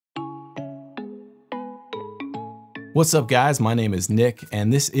What's up guys, my name is Nick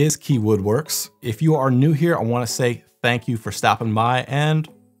and this is Key Woodworks. If you are new here, I want to say thank you for stopping by and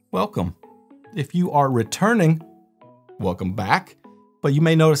welcome. If you are returning, welcome back, but you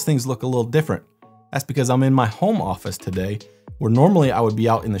may notice things look a little different. That's because I'm in my home office today, where normally I would be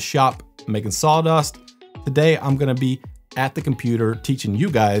out in the shop making sawdust. Today I'm going to be at the computer teaching you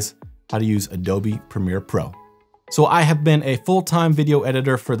guys how to use Adobe Premiere Pro. So I have been a full-time video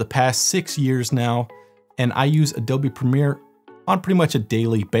editor for the past 6 years now, and I use Adobe Premiere on pretty much a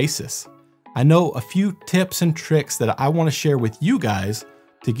daily basis. I know a few tips and tricks that I want to share with you guys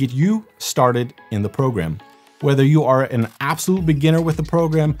to get you started in the program. Whether you are an absolute beginner with the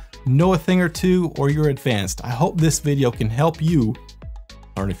program, know a thing or two, or you're advanced, I hope this video can help you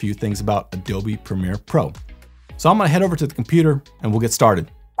learn a few things about Adobe Premiere Pro. So I'm gonna head over to the computer and we'll get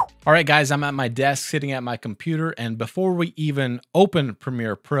started. All right, guys, I'm at my desk sitting at my computer, and before we even open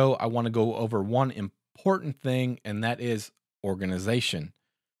Premiere Pro, I want to go over one important thing, and that is organization.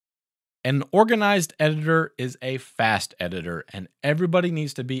 An organized editor is a fast editor, and everybody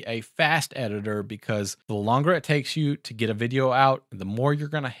needs to be a fast editor because the longer it takes you to get a video out, the more you're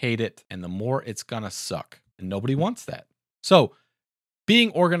going to hate it and the more it's going to suck. And nobody wants that. So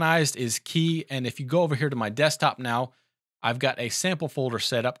being organized is key. And if you go over here to my desktop now, I've got a sample folder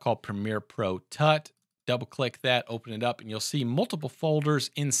set up called Premiere Pro Tut. Double click that, open it up, and you'll see multiple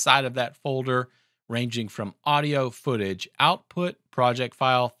folders inside of that folder, ranging from audio, footage, output, project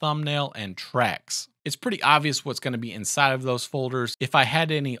file, thumbnail, and tracks. It's pretty obvious what's going to be inside of those folders. If I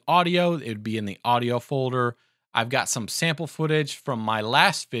had any audio, it would be in the audio folder. I've got some sample footage from my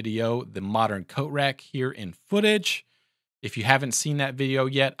last video, the modern coat rack, here in footage. If you haven't seen that video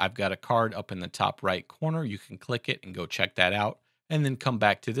yet, I've got a card up in the top right corner. You can click it and go check that out, and then come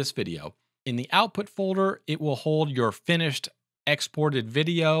back to this video. In the output folder, it will hold your finished exported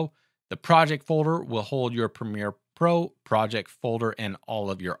video. The project folder will hold your Premiere Pro project folder and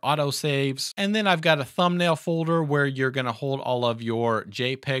all of your autosaves. And then I've got a thumbnail folder where you're going to hold all of your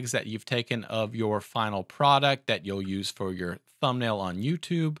JPEGs that you've taken of your final product that you'll use for your thumbnail on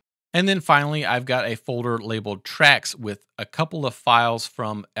YouTube. And then finally, I've got a folder labeled tracks with a couple of files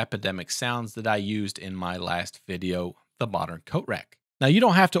from Epidemic Sounds that I used in my last video, the modern coat rack. Now, you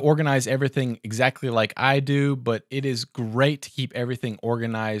don't have to organize everything exactly like I do, but it is great to keep everything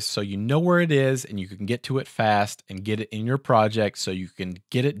organized so you know where it is and you can get to it fast and get it in your project so you can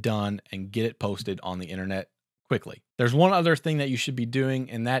get it done and get it posted on the internet quickly. There's one other thing that you should be doing,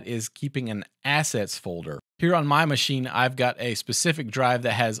 and that is keeping an assets folder. Here on my machine, I've got a specific drive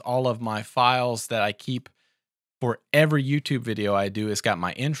that has all of my files that I keep for every YouTube video I do. It's got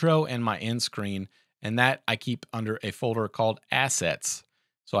my intro and my end screen, and that I keep under a folder called Assets.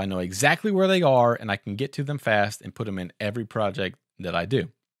 So I know exactly where they are and I can get to them fast and put them in every project that I do.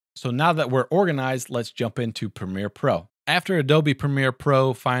 So now that we're organized, let's jump into Premiere Pro. After Adobe Premiere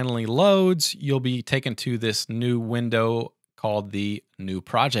Pro finally loads, you'll be taken to this new window called the New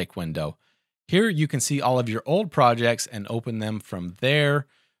Project window. Here you can see all of your old projects and open them from there,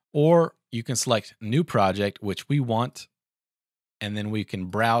 or you can select New Project, which we want, and then we can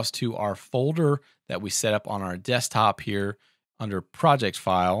browse to our folder that we set up on our desktop here under Project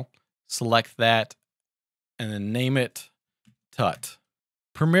File, select that, and then name it Tut.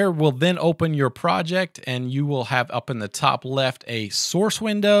 Premiere will then open your project, and you will have up in the top left a source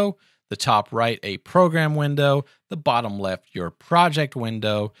window, the top right a program window, the bottom left your project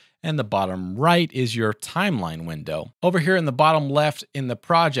window, and the bottom right is your timeline window. Over here in the bottom left in the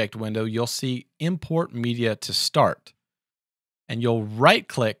project window, you'll see Import Media to Start. And you'll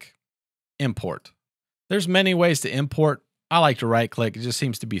right-click Import. There's many ways to import. I like to right-click. It just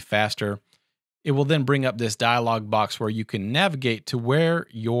seems to be faster. It will then bring up this dialog box where you can navigate to where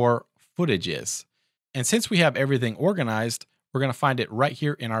your footage is. And since we have everything organized, we're going to find it right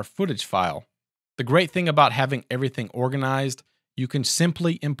here in our footage file. The great thing about having everything organized, you can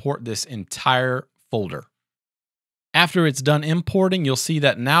simply import this entire folder. After it's done importing, you'll see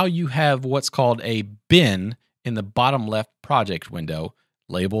that now you have what's called a bin in the bottom left project window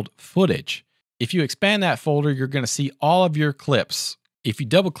labeled footage. If you expand that folder, you're going to see all of your clips. If you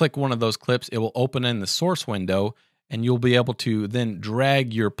double click one of those clips, it will open in the source window, and you'll be able to then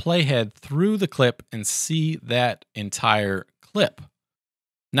drag your playhead through the clip and see that entire clip.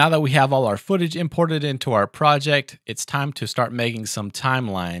 Now that we have all our footage imported into our project, it's time to start making some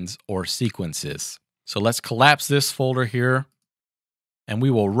timelines or sequences. So let's collapse this folder here, and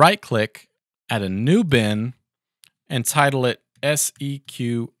we will right click, add a new bin, and title it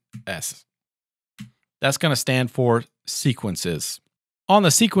SEQS. That's going to stand for sequences. On the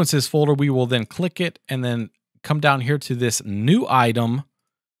sequences folder, we will then click it and then come down here to this new item,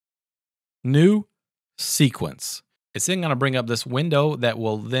 new sequence. It's then going to bring up this window that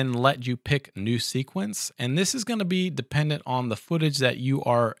will then let you pick new sequence. And this is going to be dependent on the footage that you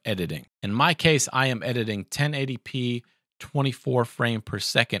are editing. In my case, I am editing 1080p 24 frame per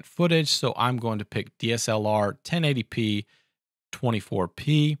second footage. So I'm going to pick DSLR 1080p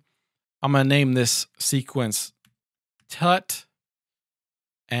 24p. I'm going to name this sequence Tut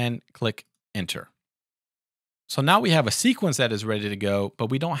and click enter. So now we have a sequence that is ready to go, but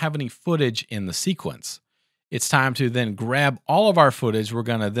we don't have any footage in the sequence. It's time to then grab all of our footage. We're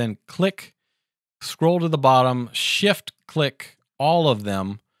going to then click, scroll to the bottom, shift click all of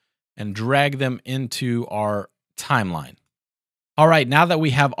them, and drag them into our timeline. All right, now that we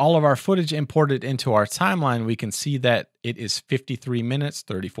have all of our footage imported into our timeline, we can see that it is 53 minutes,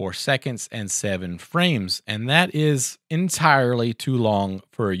 34 seconds, and 7 frames. And that is entirely too long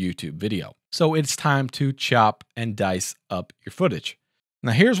for a YouTube video. So it's time to chop and dice up your footage.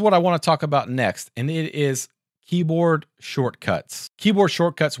 Now here's what I want to talk about next, and it is keyboard shortcuts. Keyboard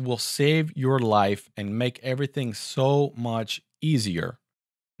shortcuts will save your life and make everything so much easier.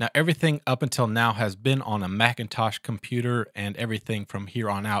 Now, everything up until now has been on a Macintosh computer, and everything from here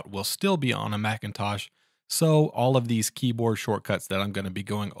on out will still be on a Macintosh. So all of these keyboard shortcuts that I'm going to be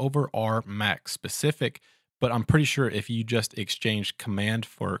going over are Mac specific, but I'm pretty sure if you just exchange Command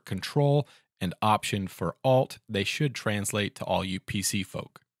for Control and Option for Alt, they should translate to all you PC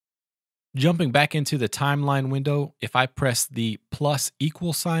folk. Jumping back into the timeline window, if I press the plus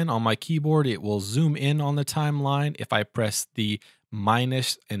equal sign on my keyboard, it will zoom in on the timeline. If I press the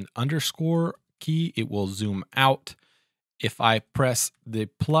minus and underscore key, it will zoom out. If I press the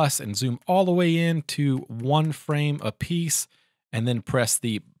plus and zoom all the way in to 1 frame a piece, and then press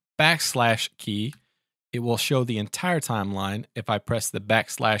the backslash key, it will show the entire timeline. If I press the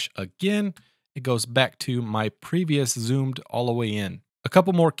backslash again, it goes back to my previous zoomed all the way in. A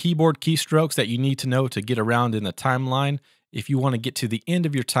couple more keyboard keystrokes that you need to know to get around in the timeline. If you want to get to the end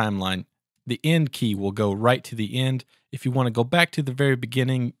of your timeline, the end key will go right to the end. If you want to go back to the very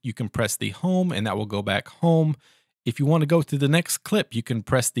beginning, you can press the home and that will go back home. If you want to go to the next clip, you can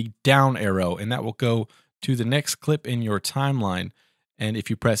press the down arrow and that will go to the next clip in your timeline. And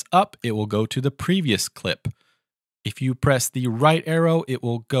if you press up, it will go to the previous clip. If you press the right arrow, it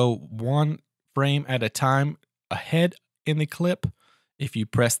will go 1 frame at a time ahead in the clip. If you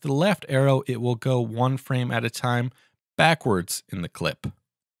press the left arrow, it will go 1 frame at a time backwards in the clip.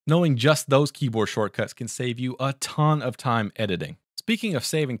 Knowing just those keyboard shortcuts can save you a ton of time editing. Speaking of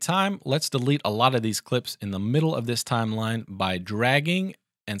saving time, let's delete a lot of these clips in the middle of this timeline by dragging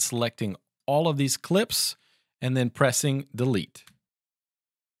and selecting all of these clips and then pressing delete.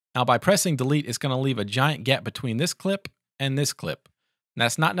 Now by pressing delete, it's going to leave a giant gap between this clip and this clip. And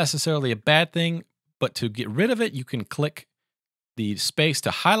that's not necessarily a bad thing, but to get rid of it, you can click the space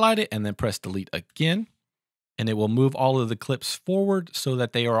to highlight it and then press delete again. And it will move all of the clips forward so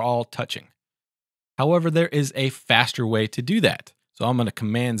that they are all touching. However, there is a faster way to do that. So I'm going to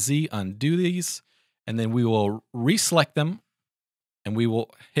Command Z, undo these, and then we will reselect them and we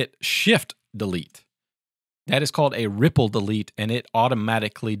will hit Shift Delete. That is called a ripple delete, and it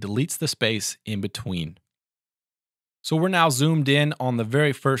automatically deletes the space in between. So we're now zoomed in on the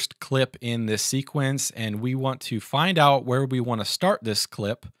very first clip in this sequence, and we want to find out where we want to start this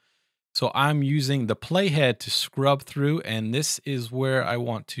clip. So I'm using the playhead to scrub through, and this is where I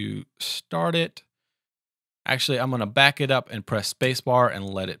want to start it. Actually, I'm going to back it up and press spacebar and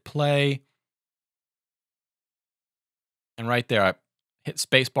let it play. And right there, I hit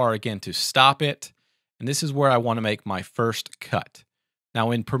spacebar again to stop it. And this is where I want to make my first cut. Now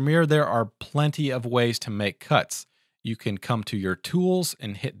in Premiere, there are plenty of ways to make cuts. You can come to your tools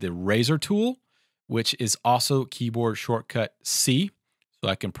and hit the razor tool, which is also keyboard shortcut C. So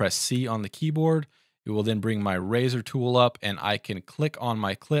I can press C on the keyboard. It will then bring my razor tool up and I can click on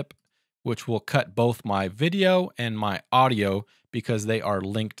my clip, which will cut both my video and my audio because they are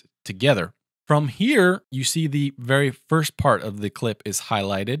linked together. From here, you see the very first part of the clip is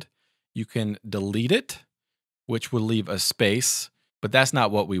highlighted. You can delete it, which will leave a space, but that's not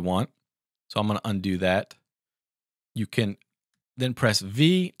what we want. So I'm going to undo that. You can then press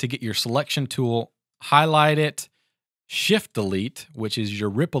V to get your selection tool, highlight it, Shift Delete, which is your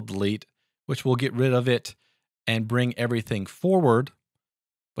ripple delete, which will get rid of it and bring everything forward.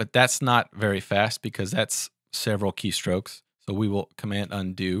 But that's not very fast because that's several keystrokes. So we will Command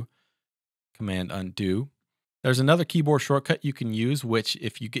Undo, Command Undo. There's another keyboard shortcut you can use, which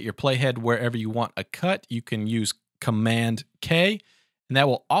if you get your playhead wherever you want a cut, you can use Command K, and that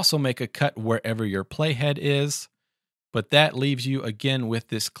will also make a cut wherever your playhead is. But that leaves you again with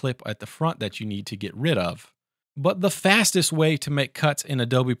this clip at the front that you need to get rid of. But the fastest way to make cuts in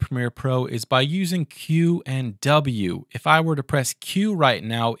Adobe Premiere Pro is by using Q and W. If I were to press Q right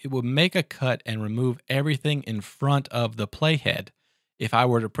now, it would make a cut and remove everything in front of the playhead. If I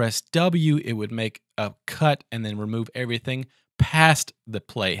were to press W, it would make a cut and then remove everything past the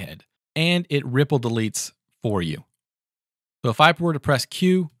playhead. And it ripple deletes for you. So if I were to press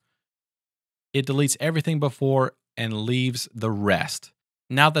Q, it deletes everything before and leaves the rest.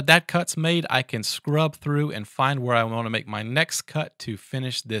 Now that that cut's made, I can scrub through and find where I want to make my next cut to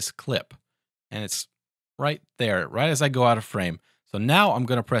finish this clip. And it's right there, right as I go out of frame. So now I'm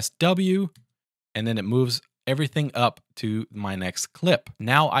going to press W, and then it moves everything up to my next clip.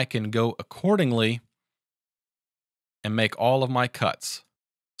 Now I can go accordingly and make all of my cuts.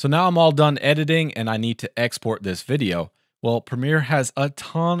 So now I'm all done editing and I need to export this video. Well, Premiere has a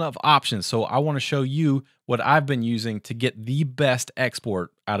ton of options, so I want to show you what I've been using to get the best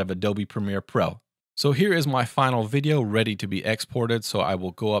export out of Adobe Premiere Pro. So here is my final video ready to be exported. So I will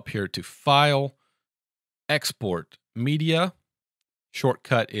go up here to File, Export Media.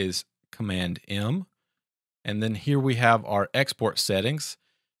 Shortcut is Command M. And then here we have our export settings.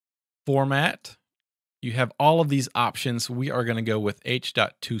 Format. You have all of these options. We are going to go with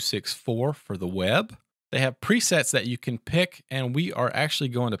H.264 for the web. They have presets that you can pick, and we are actually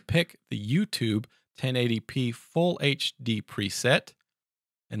going to pick the YouTube 1080p Full HD preset,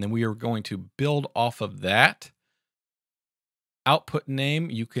 and then we are going to build off of that. Output name,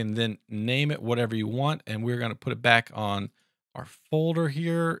 you can then name it whatever you want, and we're going to put it back on our folder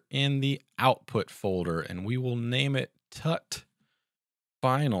here in the output folder, and we will name it Tut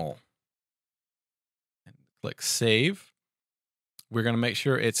Final. And click Save. We're going to make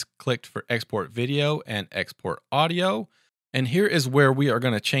sure it's clicked for export video and export audio. And here is where we are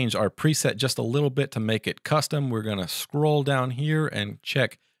going to change our preset just a little bit to make it custom. We're going to scroll down here and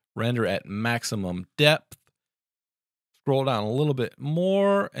check render at maximum depth. Scroll down a little bit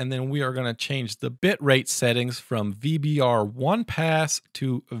more, and then we are going to change the bitrate settings from VBR 1 pass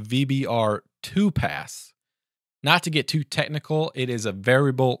to VBR 2 pass. Not to get too technical, it is a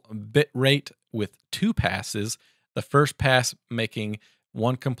variable bitrate with 2 passes. The first pass making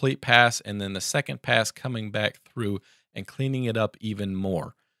one complete pass, and then the second pass coming back through and cleaning it up even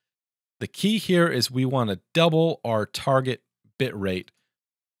more. The key here is we want to double our target bit rate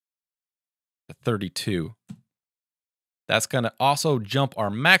to 32. That's going to also jump our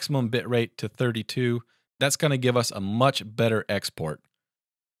maximum bit rate to 32. That's going to give us a much better export.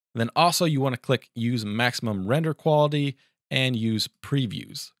 Then also you want to click Use Maximum Render Quality and use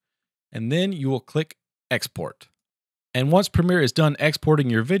Previews. And then you will click Export. And once Premiere is done exporting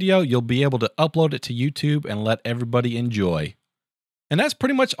your video, you'll be able to upload it to YouTube and let everybody enjoy. And that's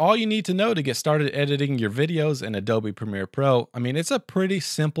pretty much all you need to know to get started editing your videos in Adobe Premiere Pro. I mean, it's a pretty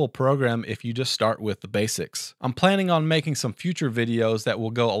simple program if you just start with the basics. I'm planning on making some future videos that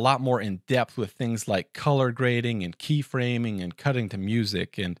will go a lot more in depth with things like color grading and keyframing and cutting to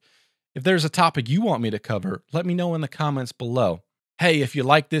music. And if there's a topic you want me to cover, let me know in the comments below. Hey, if you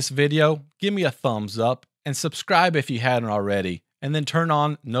like this video, give me a thumbs up. And subscribe if you hadn't already, and then turn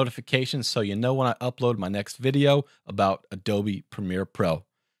on notifications so you know when I upload my next video about Adobe Premiere Pro.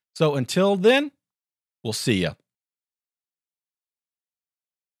 So until then, we'll see ya.